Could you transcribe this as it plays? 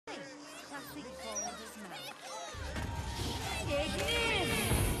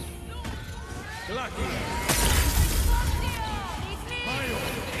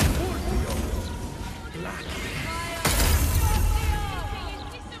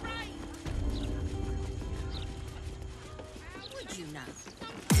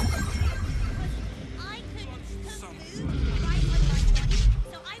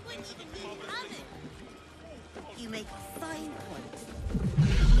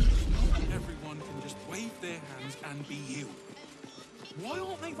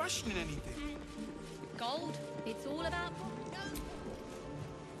Anything. Gold. It's all about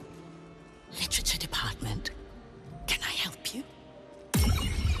Literature department. Can I help you?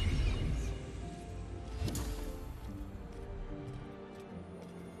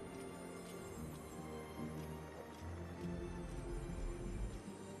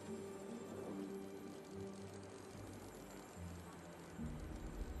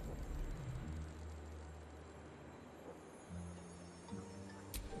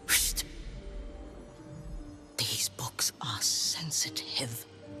 Sensitive.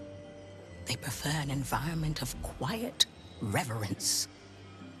 They prefer an environment of quiet reverence.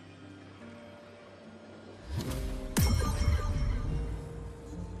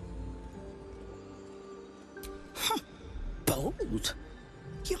 Bold.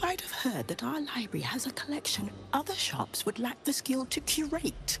 You might have heard that our library has a collection other shops would lack the skill to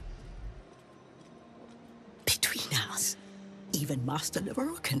curate. Between us, even Master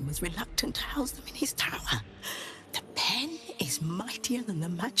Leverokan was reluctant to house them in his tower. The pen is mightier than the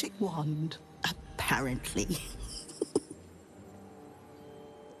magic wand, apparently.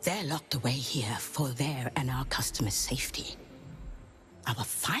 They're locked away here for their and our customers' safety. Our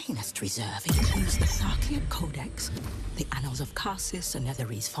finest reserve includes the Sarkian Codex, the Annals of Karsus and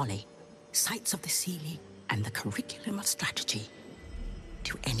Netherese Folly, Sights of the Seelie, and the Curriculum of Strategy.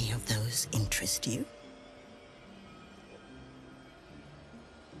 Do any of those interest you?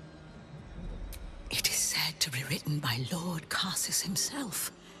 It is said to be written by Lord Karsus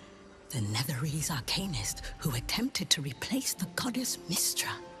himself, the Netherese arcanist who attempted to replace the goddess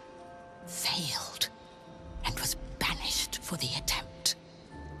Mystra, failed, and was banished for the attempt.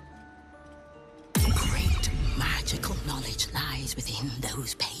 Great magical knowledge lies within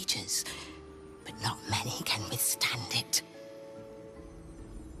those pages, but not many can withstand it.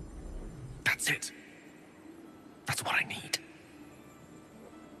 That's it. That's what I need.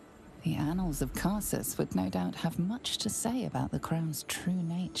 The Annals of Karsus would no doubt have much to say about the crown's true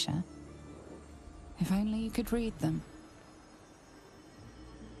nature. If only you could read them.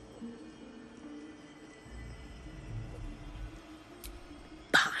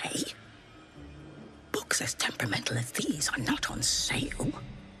 Buy? Books as temperamental as these are not on sale.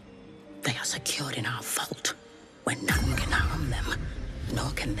 They are secured in our vault, where none can harm them,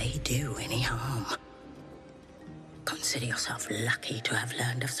 nor can they do any harm. Consider yourself lucky to have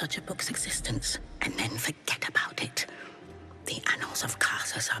learned of such a book's existence, and then forget about it. The Annals of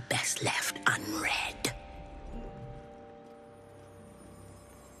Karsus are best left unread.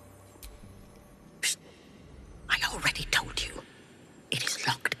 Psst. I already told you. It is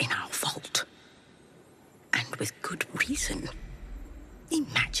locked in our vault. And with good reason.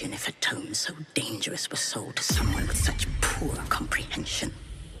 Imagine if a tome so dangerous was sold to someone with such poor comprehension.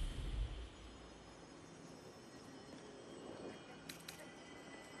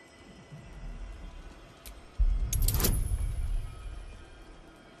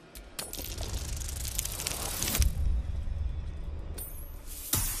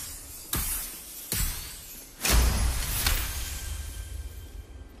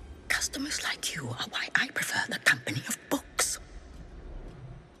 Customers like you are why I prefer the company of books.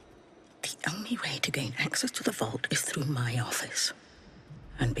 The only way to gain access to the vault is through my office.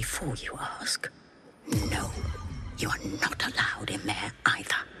 And before you ask, no, you are not allowed in there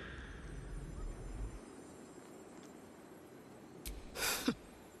either.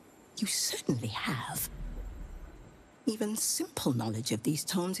 You certainly have. Even simple knowledge of these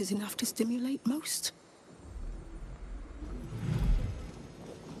tones is enough to stimulate most.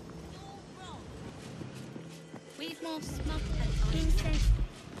 We've more smugglers. Incense.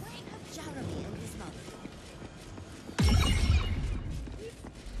 Jeremy and his mother.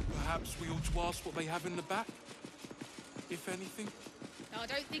 Perhaps we ought to ask what they have in the back, if anything. I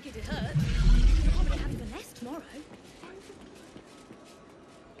don't think it'd hurt. You'll probably have even less tomorrow.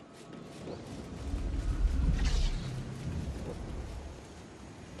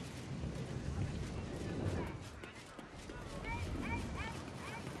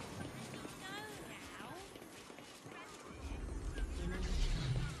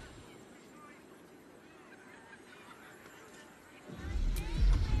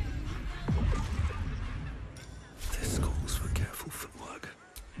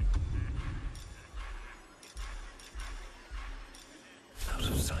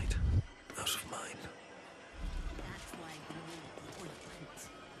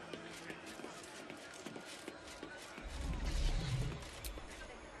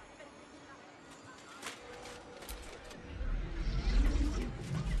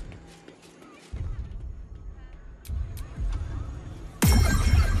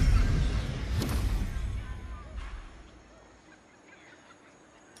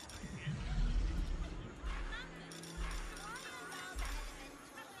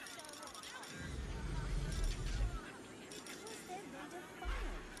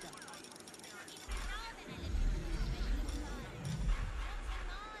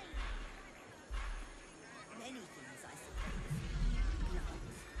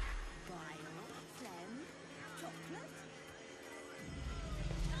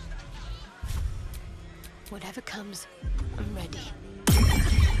 Whatever comes, I'm ready.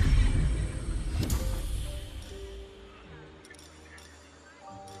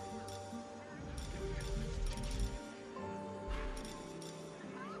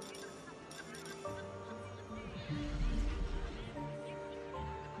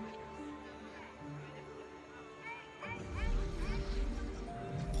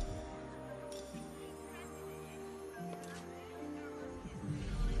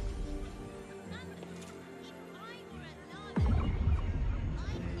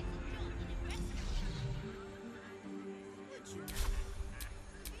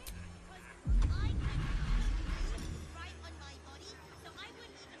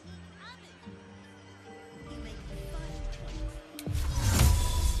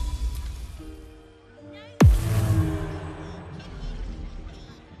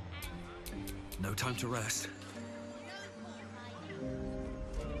 No time to rest.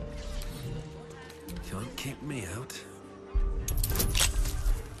 Can't keep me out.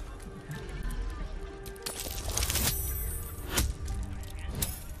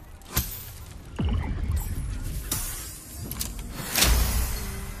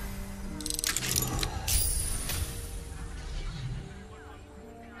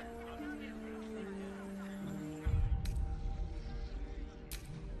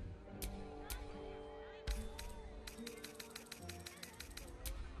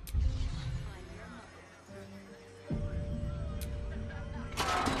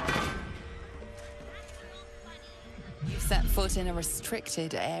 Set foot in a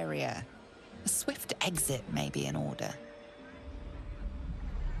restricted area. A swift exit may be in order.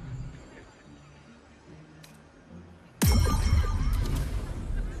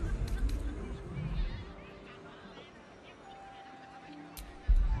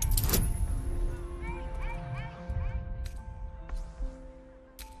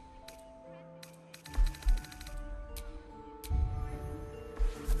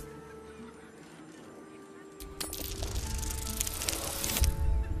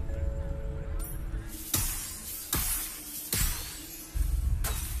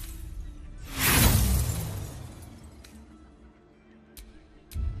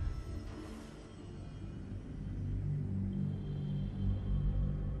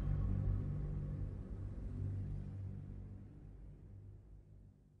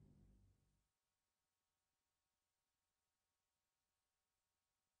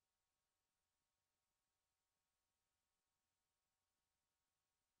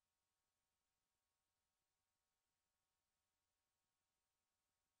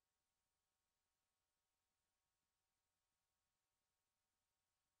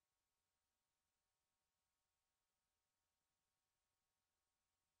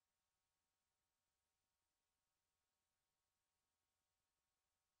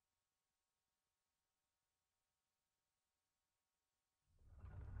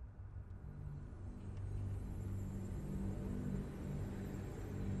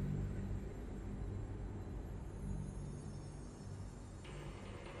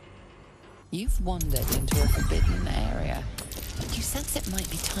 You've wandered into a forbidden area. You sense it might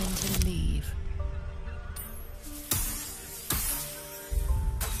be time to leave.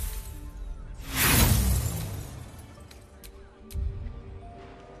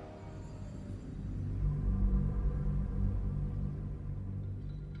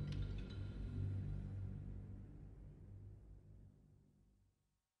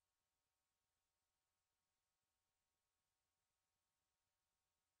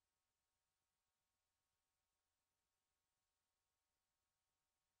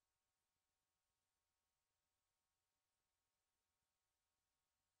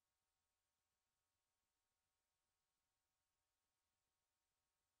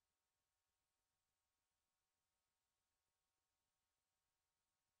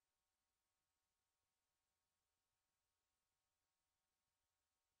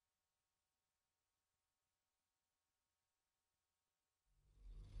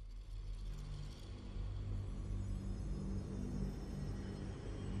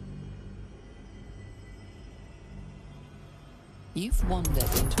 You've wandered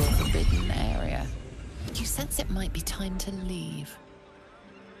into a forbidden area. You sense it might be time to leave.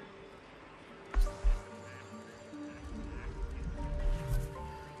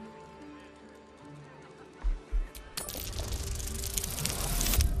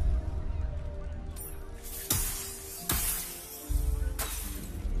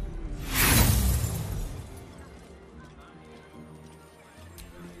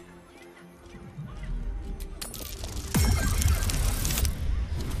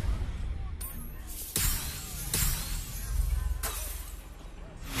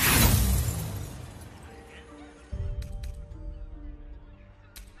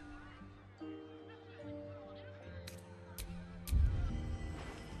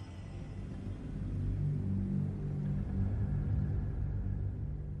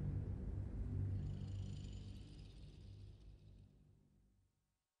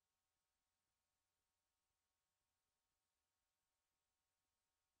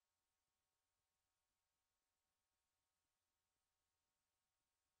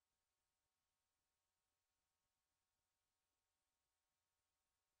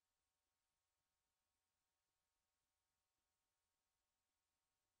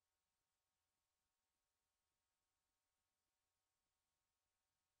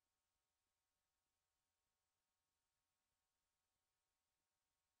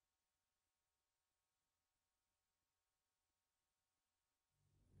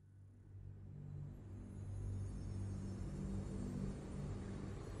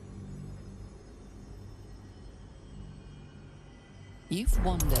 You've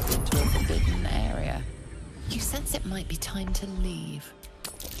wandered into a forbidden area. You sense it might be time to leave.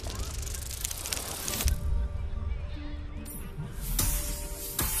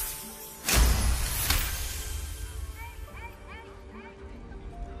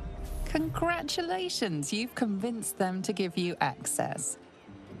 Congratulations, you've convinced them to give you access.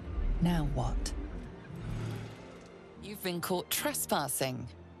 Now what? You've been caught trespassing.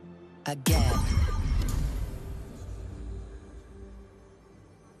 Again.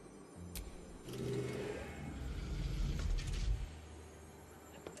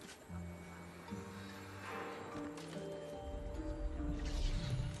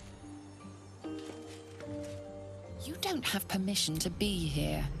 You don't have permission to be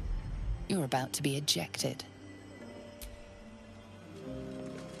here. You're about to be ejected.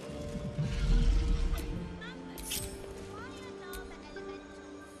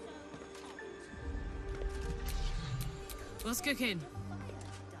 What's cooking?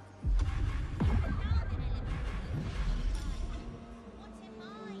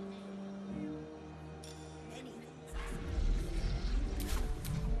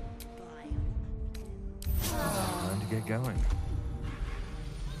 Time to get going.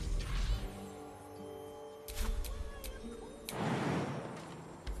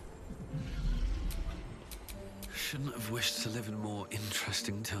 Shouldn't have wished to live in more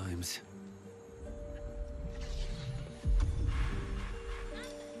interesting times.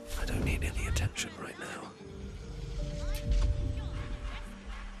 I don't need any attention right now.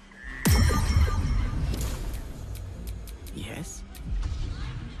 Yes?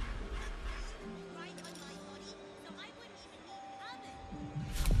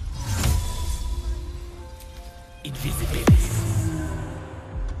 Invisibility.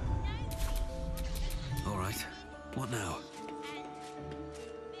 All right, what now?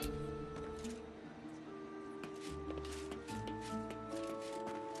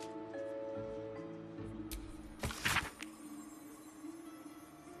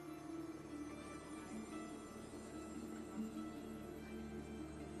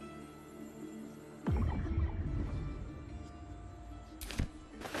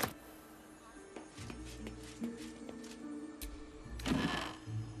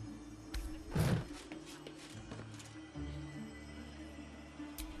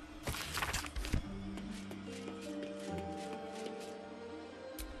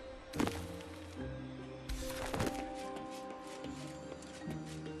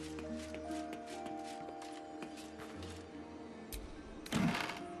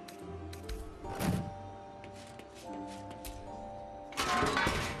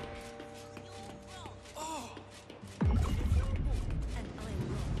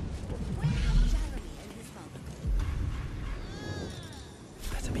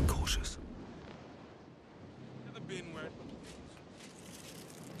 Better be cautious. The bin where it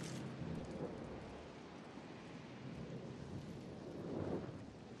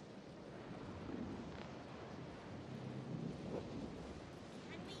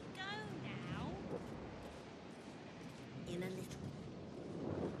Can we go now? In a little.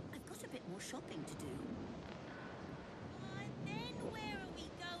 I've got a bit more shopping to do. Then where are we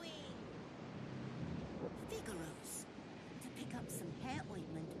going? Figaro's. To pick up some hair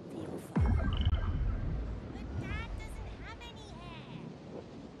ointment for your father. But Dad doesn't have any hair.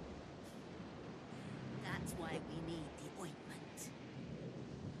 That's why we need the ointment.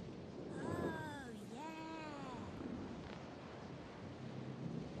 Oh, yeah.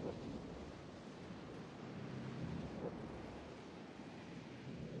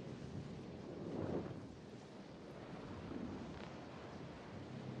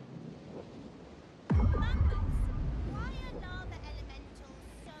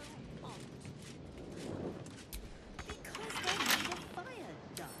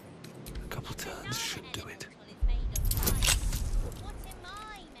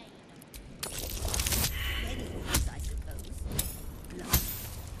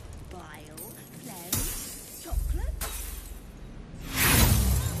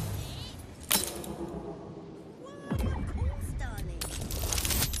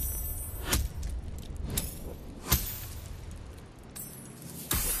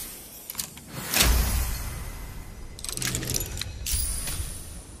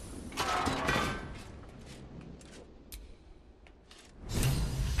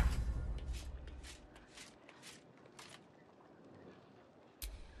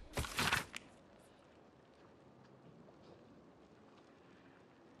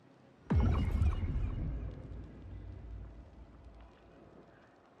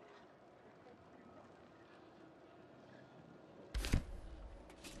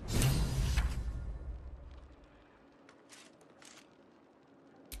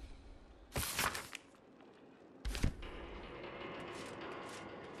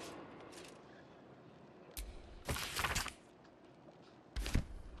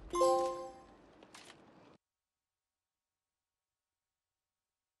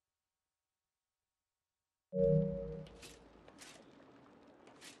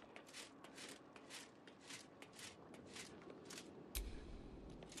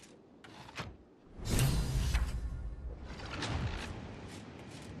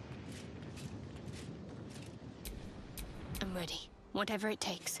 Whatever it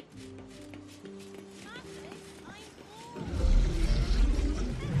takes.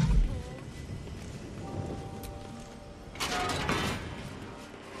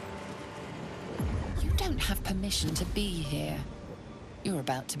 You don't have permission to be here. You're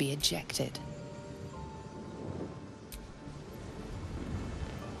about to be ejected.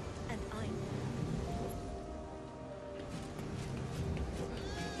 And I'm...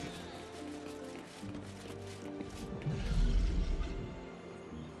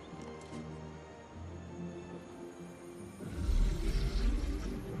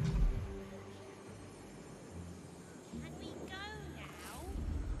 Can we go now?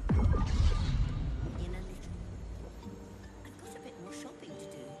 In a little. I've got a bit more shopping to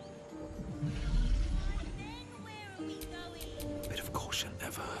do. And then where are we going? Bit of caution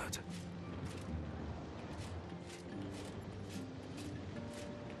never hurt.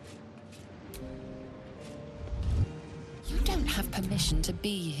 You don't have permission to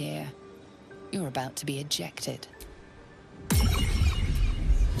be here. You're about to be ejected.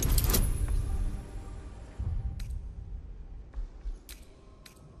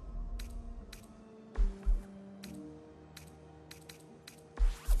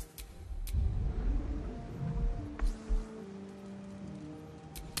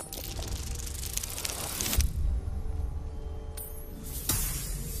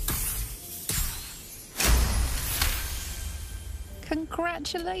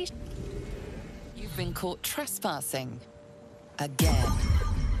 Congratulations! You've been caught trespassing. Again.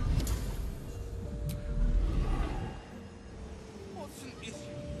 What's an issue?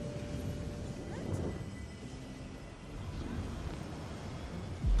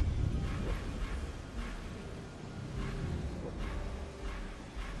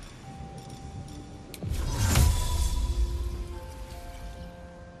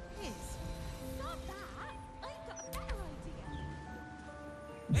 Liz, stop that! I've got a better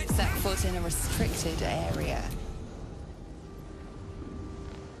idea. Set foot in a restricted area.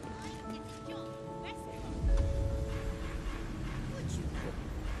 It's your restaurant. Would you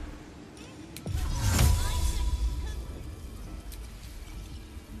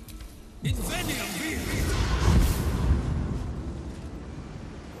know? Incendium beer!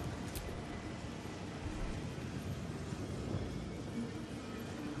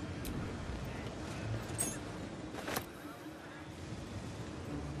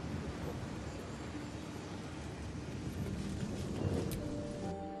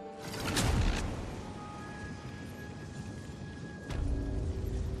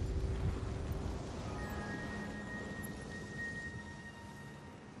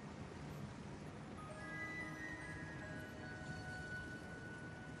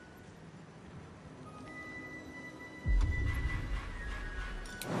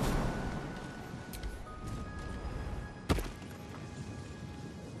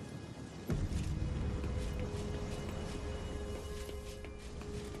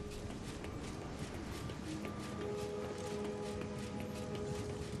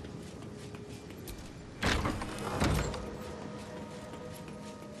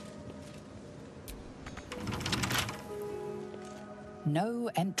 No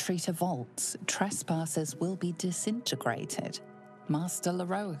entry to vaults. Trespassers will be disintegrated. Master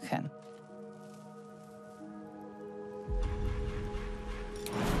Leroican.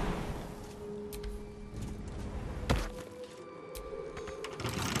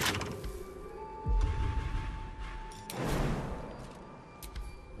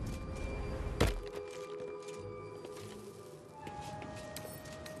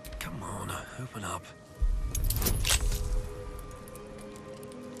 Come on, open up.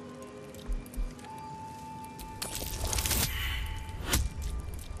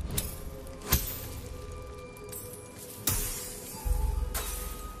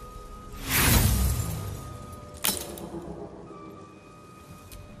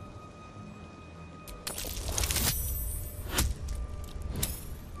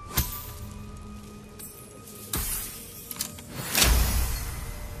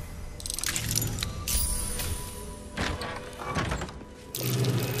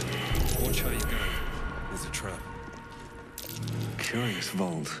 Watch how you go. There's a trap. Curious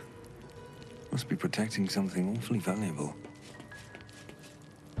vault. Must be protecting something awfully valuable.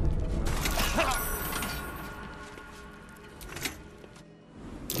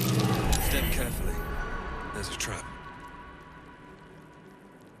 Step carefully. There's a trap.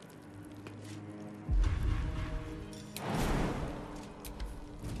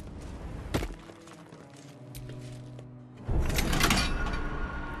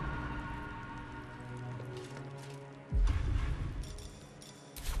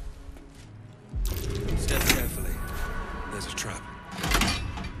 Step carefully. There's a trap.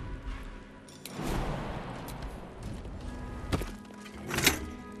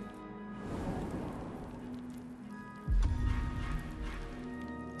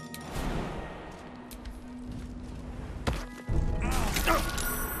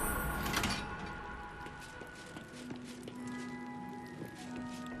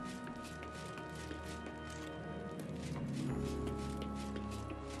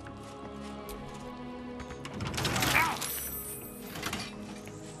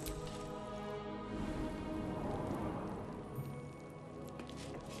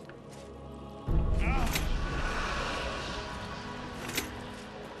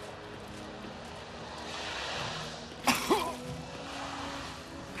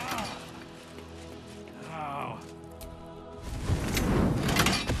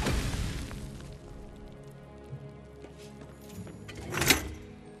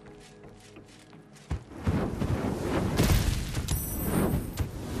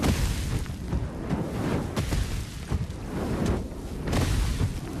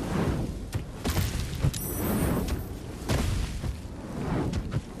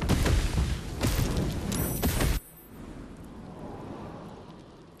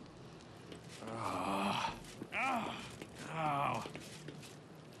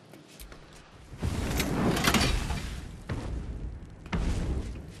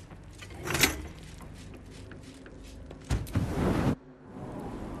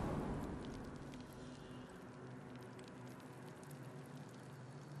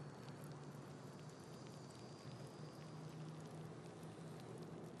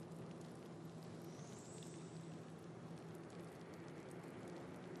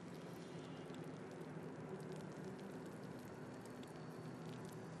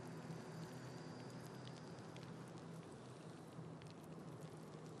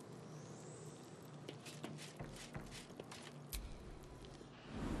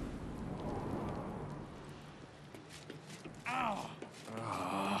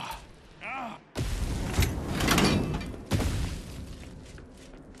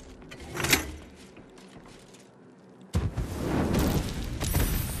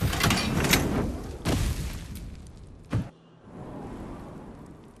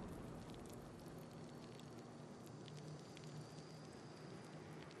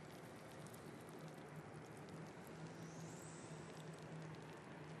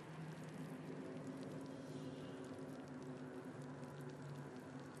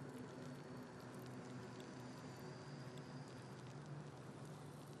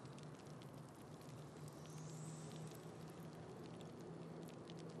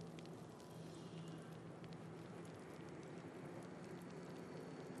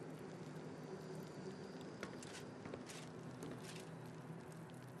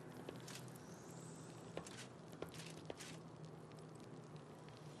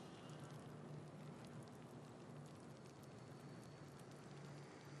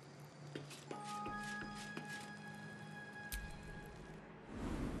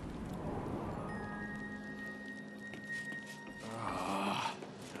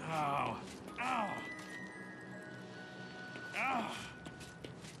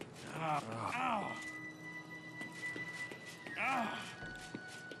 Watch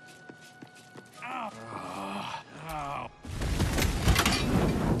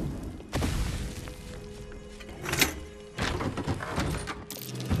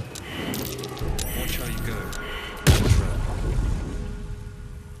how you go.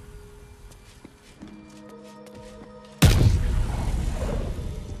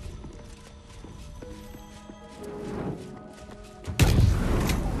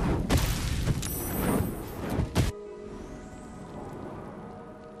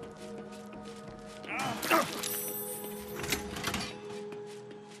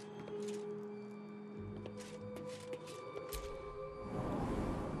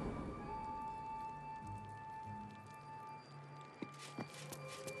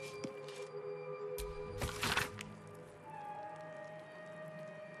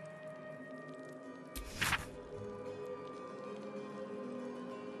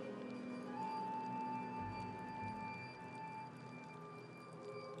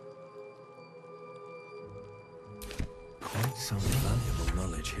 Quite some valuable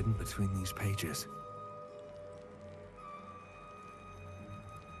knowledge hidden between these pages.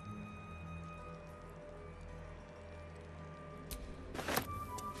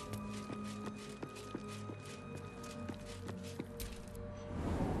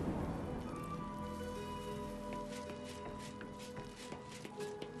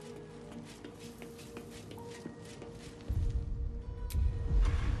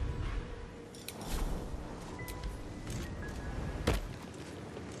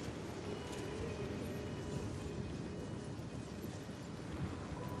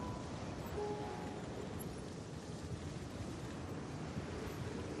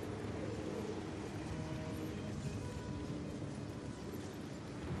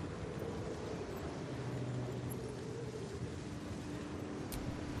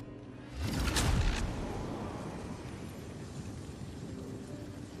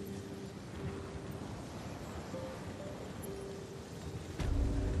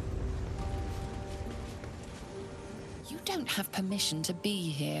 You don't have permission to be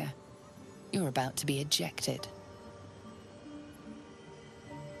here. You're about to be ejected.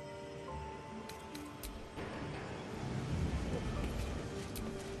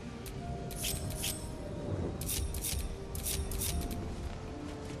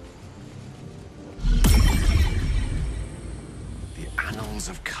 The Annals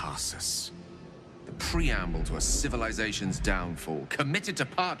of Karsus. The preamble to a civilization's downfall, committed to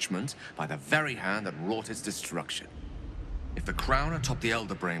parchment by the very hand that wrought its destruction. If the crown atop the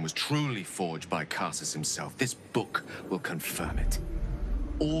Elder Brain was truly forged by Karsus himself, this book will confirm it.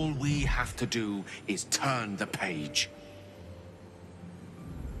 All we have to do is turn the page.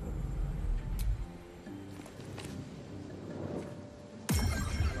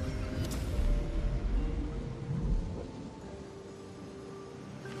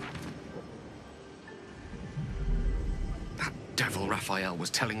 That devil Raphael was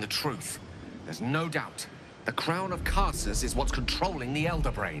telling the truth. There's no doubt. The crown of Karsus is what's controlling the Elder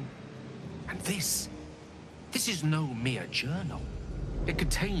Brain. And this is no mere journal. It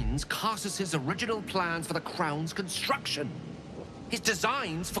contains Karsus's original plans for the crown's construction. His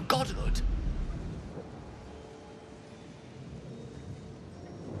designs for godhood.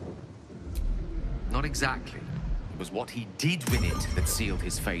 Not exactly. It was what he did with it that sealed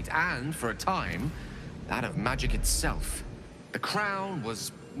his fate, and, for a time, that of magic itself. The crown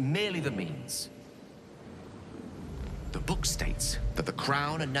was merely the means. The book states that the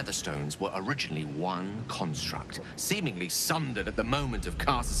crown and netherstones were originally one construct, seemingly sundered at the moment of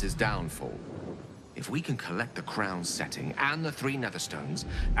Karsus's downfall. If we can collect the crown's setting and the 3 netherstones,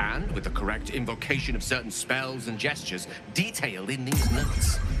 and with the correct invocation of certain spells and gestures detailed in these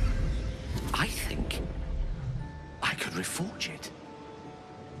notes, I think I could reforge it.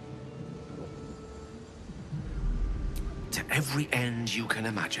 To every end you can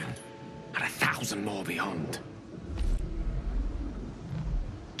imagine, and 1,000 more beyond.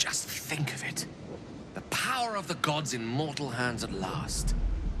 Just think of it. The power of the gods in mortal hands at last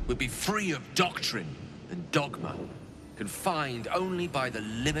would be free of doctrine and dogma, confined only by the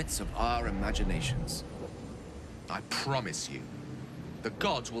limits of our imaginations. I promise you, the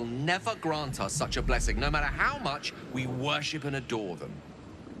gods will never grant us such a blessing, no matter how much we worship and adore them.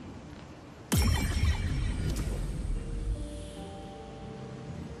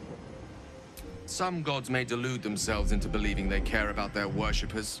 Some gods may delude themselves into believing they care about their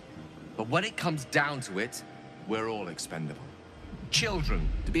worshippers, but when it comes down to it, we're all expendable. Children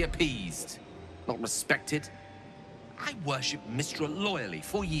to be appeased, not respected. I worshipped Mistra loyally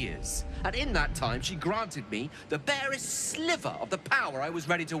for years, and in that time she granted me the barest sliver of the power I was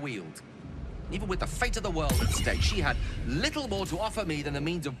ready to wield. Even with the fate of the world at stake, she had little more to offer me than the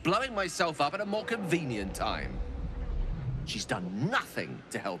means of blowing myself up at a more convenient time. She's done nothing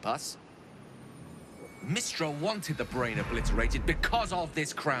to help us. Mistra wanted the brain obliterated because of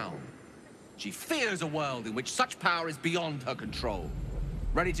this crown. She fears a world in which such power is beyond her control,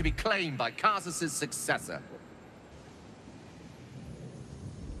 ready to be claimed by Karsus' successor.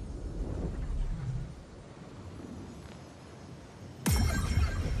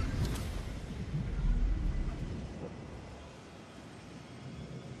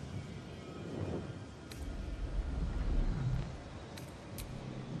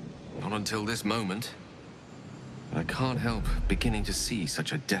 Not until this moment. I can't help beginning to see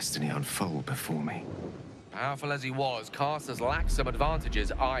such a destiny unfold before me. Powerful as he was, Karsus lacks some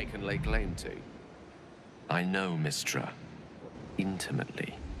advantages I can lay claim to. I know Mistra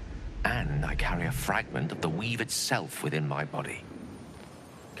intimately, and I carry a fragment of the weave itself within my body.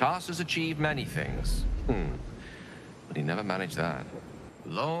 Karsus achieved many things, but he never managed that.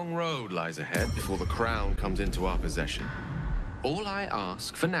 Long road lies ahead before the crown comes into our possession. All I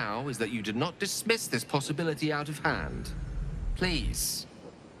ask for now is that you do not dismiss this possibility out of hand. Please,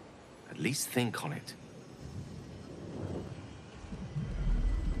 at least think on it.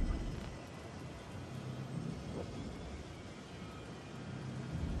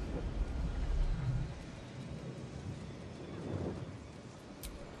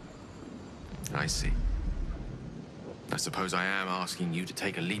 I see. I suppose I am asking you to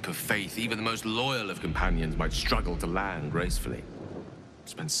take a leap of faith even the most loyal of companions might struggle to land gracefully.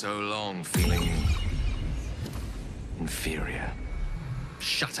 Spent so long feeling inferior,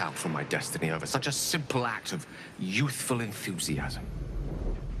 shut out from my destiny over such a simple act of youthful enthusiasm.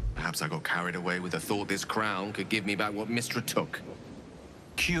 Perhaps I got carried away with the thought this crown could give me back what Mistra took.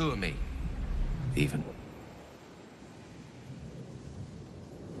 Cure me, even.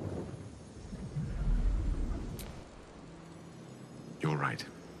 You're right.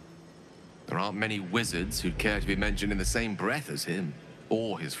 There aren't many wizards who'd care to be mentioned in the same breath as him,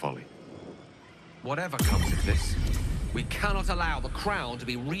 or his folly. Whatever comes of this, we cannot allow the crown to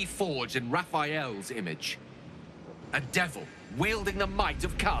be reforged in Raphael's image. A devil wielding the might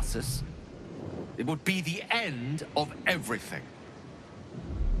of Karsus. It would be the end of everything.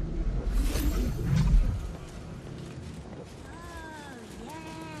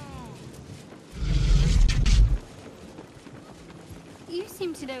 You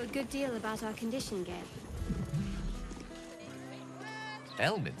seem to know a good deal about our condition, Gale.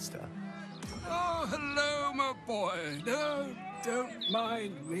 Elminster? Oh, hello, my boy. No, don't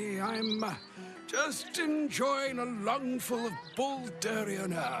mind me. I'm just enjoying a lungful of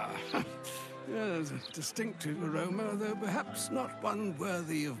Baldurian air. Yes, a distinctive aroma, though perhaps not one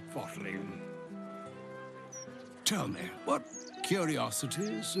worthy of bottling. Tell me, what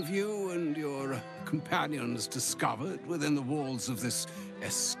curiosities have you and your companions discovered within the walls of this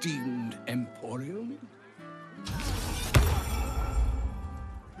esteemed emporium?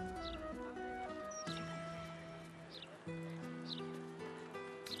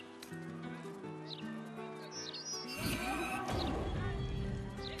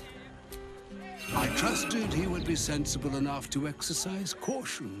 I trusted he would be sensible enough to exercise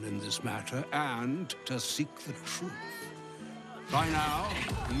caution in this matter and to seek the truth. By now,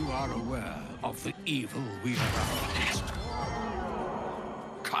 you are aware of the evil we are up against.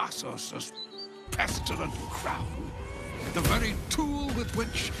 Karsus' pestilent crown, the very tool with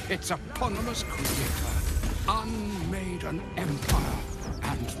which its eponymous creator unmade an empire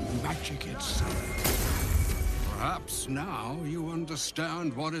and magic itself. Perhaps now you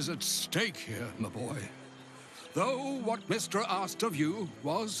understand what is at stake here, my boy. Though what Mr. asked of you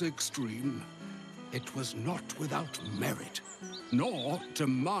was extreme, it was not without merit, nor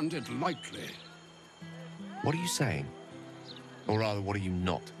demanded lightly. What are you saying? Or rather, what are you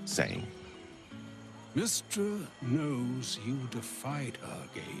not saying? Mr. knows you defied her,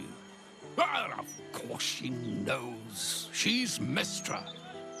 Gale. Well, of course she knows. She's Mistra.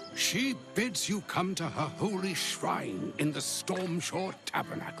 She bids you come to her holy shrine in the Stormshore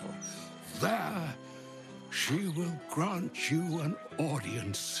Tabernacle. There, she will grant you an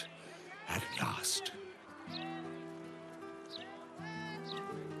audience at last.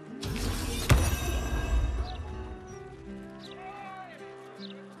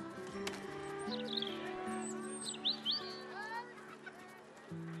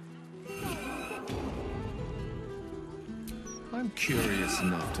 I'm curious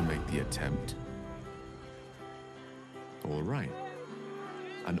enough to make the attempt. All right.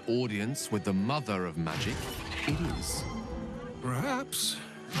 An audience with the mother of magic it is. Perhaps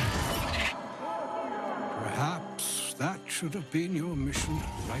that should have been your mission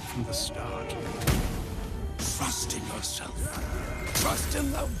right from the start. Trust in yourself. Trust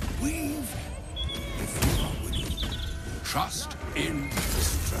in the weave. If you are willing, trust in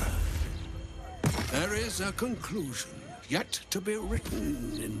Mistra. There is a conclusion yet to be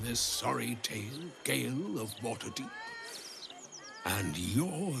written in this sorry tale, Gale of Waterdeep. And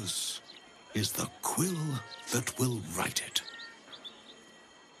yours is the quill that will write it.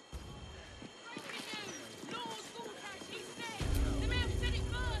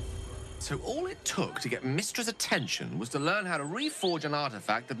 So all it took to get Mistra's attention was to learn how to reforge an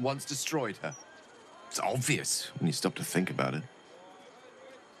artifact that once destroyed her. It's obvious when you stop to think about it.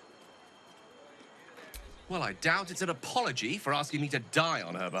 Well, I doubt it's an apology for asking me to die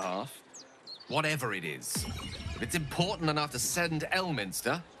on her behalf. Whatever it is, if it's important enough to send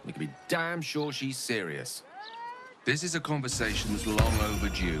Elminster, we can be damn sure she's serious. This is a conversation that's long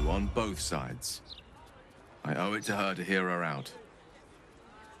overdue on both sides. I owe it to her to hear her out.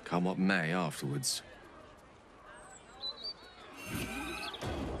 Come what may afterwards.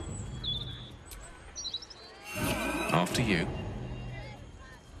 After you.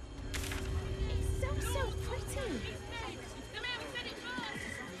 It's so pretty.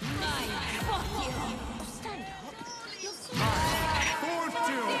 My God, you stand up. You're so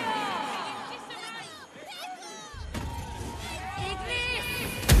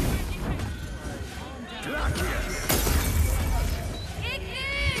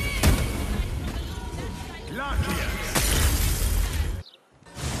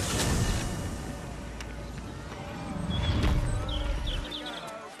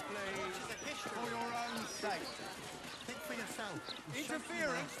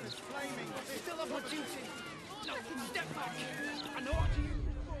Interference is flaming. Still up on duty. No, step back. I know.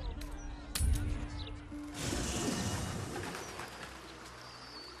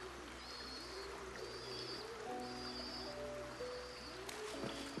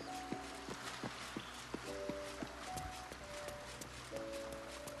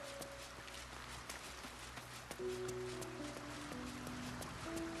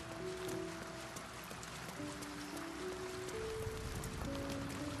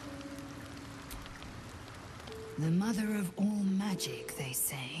 The mother of all magic, they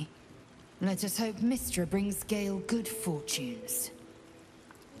say. Let us hope Mistra brings Gale good fortunes.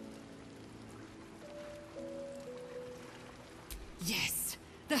 Yes,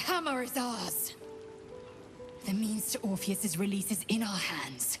 the hammer is ours. The means to Orpheus's release is in our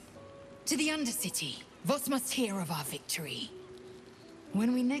hands. To the Undercity, Voss must hear of our victory.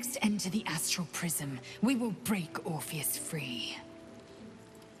 When we next enter the Astral Prism, we will break Orpheus free.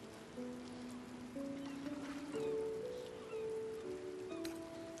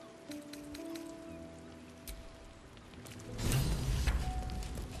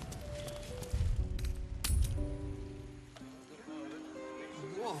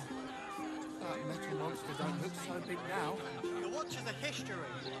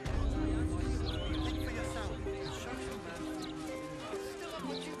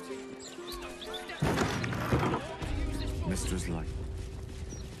 Mistra's light.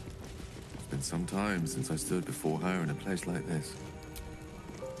 It's been some time since I stood before her in a place like this.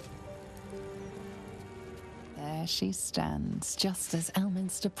 There she stands, just as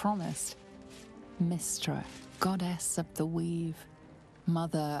Elminster promised. Mistra, goddess of the weave,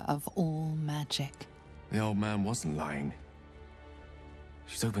 mother of all magic. The old man wasn't lying.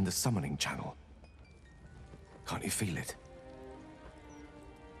 She's opened the summoning channel. Can't you feel it?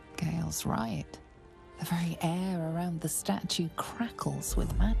 Gale's right. The very air around the statue crackles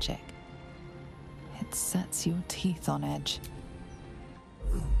with magic. It sets your teeth on edge.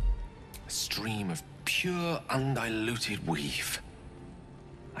 A stream of pure, undiluted weave.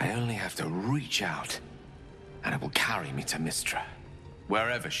 I only have to reach out, and it will carry me to Mistra,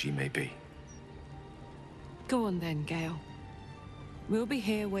 wherever she may be. Go on then, Gale. We'll be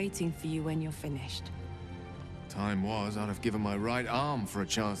here waiting for you when you're finished. Time was, I'd have given my right arm for a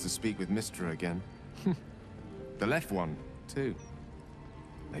chance to speak with Mistra again. The left one, too.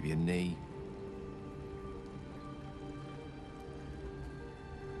 Maybe a knee.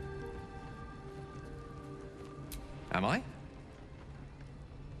 Am I?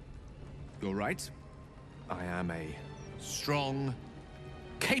 You're right. I am a strong,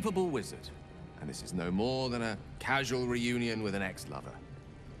 capable wizard. And this is no more than a casual reunion with an ex-lover.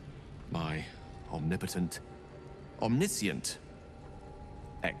 My omnipotent, omniscient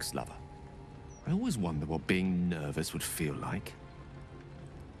ex-lover. I always wonder what being nervous would feel like.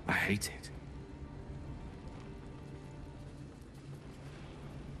 I hate it.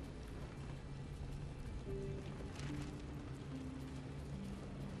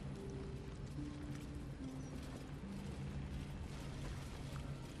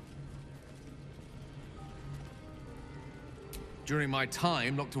 During my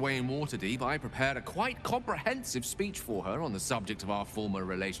time locked away in Waterdeep, I prepared a quite comprehensive speech for her on the subject of our former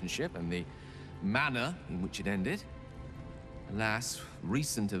relationship and the manner in which it ended. Alas,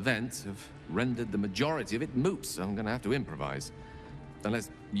 recent events have rendered the majority of it moot, so I'm gonna have to improvise.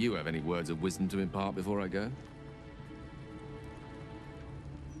 Unless you have any words of wisdom to impart before I go.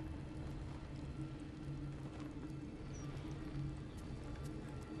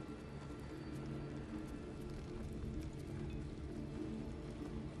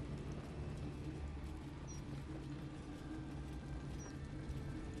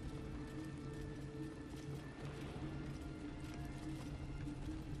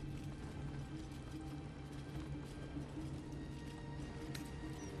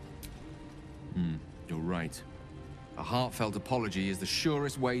 You're right. A heartfelt apology is the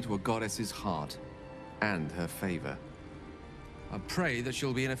surest way to a goddess's heart and her favor. I pray that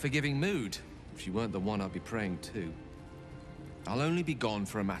she'll be in a forgiving mood. If she weren't the one I'd be praying to. I'll only be gone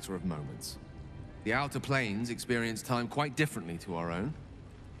for a matter of moments. The Outer Planes experience time quite differently to our own.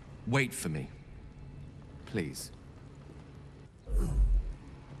 Wait for me. Please.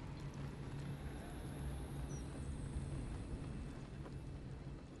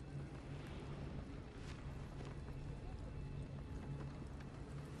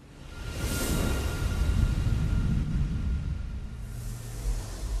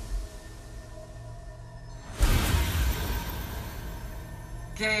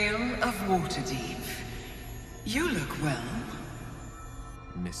 Gale of Waterdeep. You look well.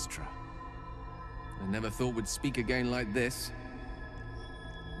 Mystra. I never thought we'd speak again like this.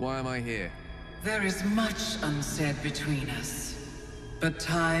 Why am I here? There is much unsaid between us, but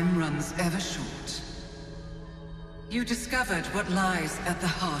time runs ever short. You discovered what lies at the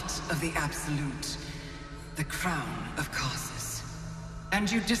heart of the Absolute, the crown of Karsus.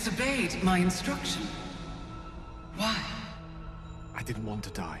 And you disobeyed my instruction. Why? I didn't want to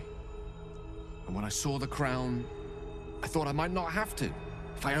die. And when I saw the crown, I thought I might not have to,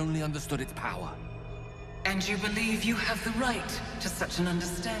 if I only understood its power. And you believe you have the right to such an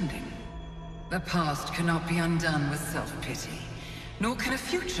understanding? The past cannot be undone with self-pity, nor can a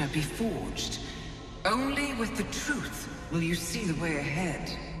future be forged. Only with the truth will you see the way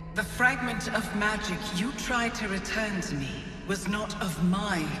ahead. The fragment of magic you tried to return to me was not of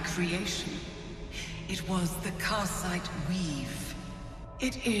my creation. It was the Karsite Weave.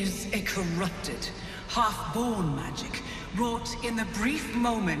 It is a corrupted, half-born magic, wrought in the brief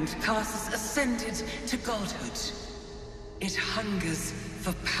moment Karsus ascended to godhood. It hungers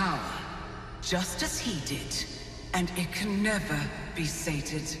for power, just as he did, and it can never be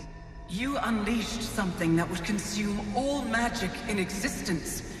sated. You unleashed something that would consume all magic in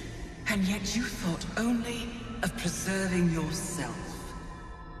existence, and yet you thought only of preserving yourself.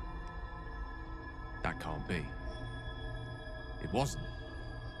 That can't be. It wasn't.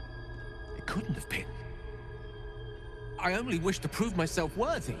 It couldn't have been. I only wished to prove myself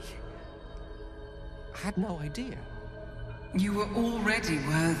worthy. I had no idea. You were already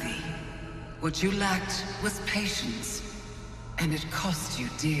worthy. What you lacked was patience, and it cost you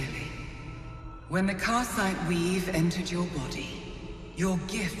dearly. When the Karsite Weave entered your body, your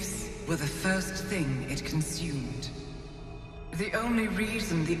gifts were the first thing it consumed. The only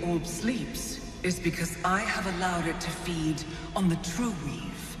reason the orb sleeps is because I have allowed it to feed on the true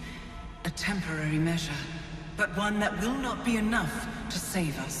weave. A temporary measure, but one that will not be enough to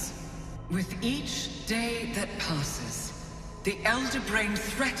save us. With each day that passes, the Elder Brain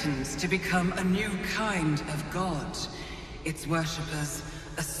threatens to become a new kind of god. Its worshippers,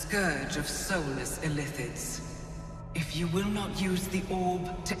 a scourge of soulless illithids. If you will not use the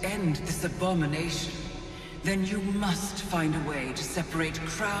orb to end this abomination, then you must find a way to separate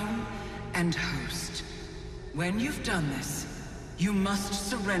crown and host. When you've done this, you must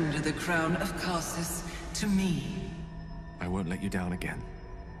surrender the crown of Karsus to me. I won't let you down again.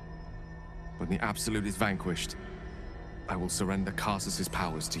 When the Absolute is vanquished, I will surrender Karsus's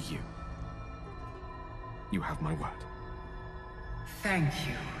powers to you. You have my word. Thank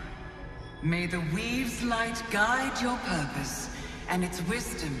you. May the Weave's light guide your purpose, and its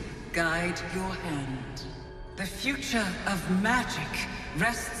wisdom guide your hand. The future of magic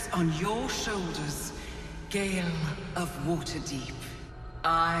rests on your shoulders, Gale of Waterdeep.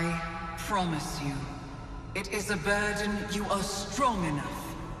 I promise you, it is a burden you are strong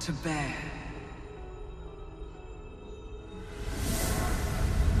enough to bear.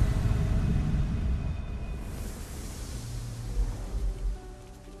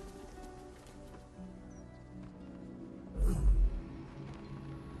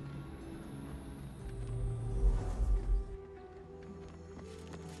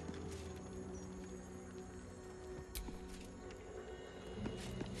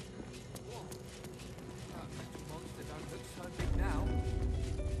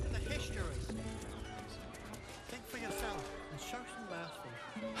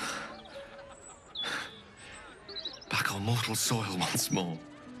 Back on mortal soil once more.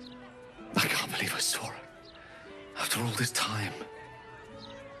 I can't believe I saw it. After all this time.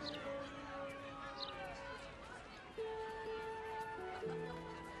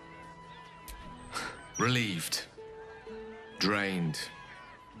 Relieved. Drained.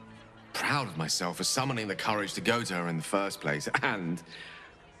 Proud of myself for summoning the courage to go to her in the first place. And,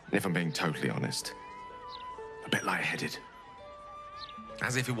 if I'm being totally honest, a bit lightheaded.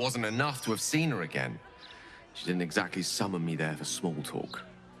 As if it wasn't enough to have seen her again. She didn't exactly summon me there for small talk.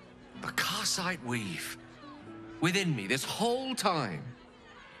 The Karsite weave. Within me this whole time.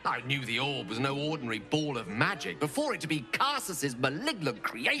 I knew the orb was no ordinary ball of magic before it to be Karsus's malignant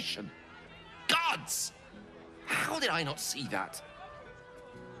creation. Gods! How did I not see that?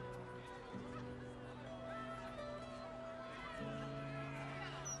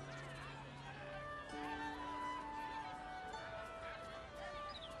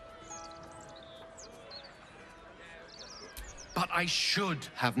 But I should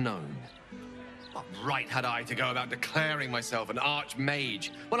have known. What right had I to go about declaring myself an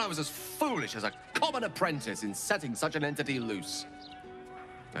archmage when I was as foolish as a common apprentice in setting such an entity loose?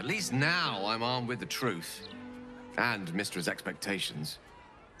 At least now I'm armed with the truth. And Mistra's expectations.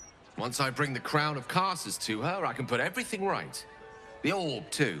 Once I bring the crown of Karsus to her, I can put everything right. The orb,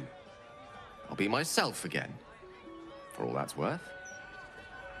 too. I'll be myself again. For all that's worth.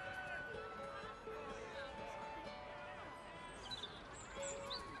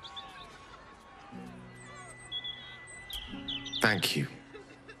 Thank you.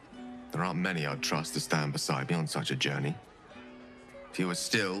 There aren't many I'd trust to stand beside me on such a journey. Fewer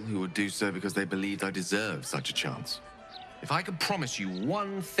still who would do so because they believed I deserved such a chance. If I could promise you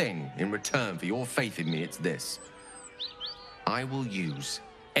one thing in return for your faith in me, it's this. I will use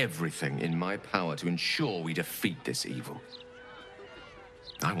everything in my power to ensure we defeat this evil.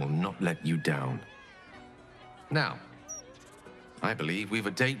 I will not let you down. Now, I believe we've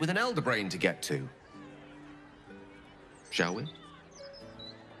a date with an Elder Brain to get to. Shall we?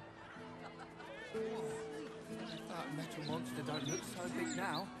 That metal monster don't look so big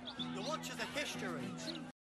now. The Watchers of History.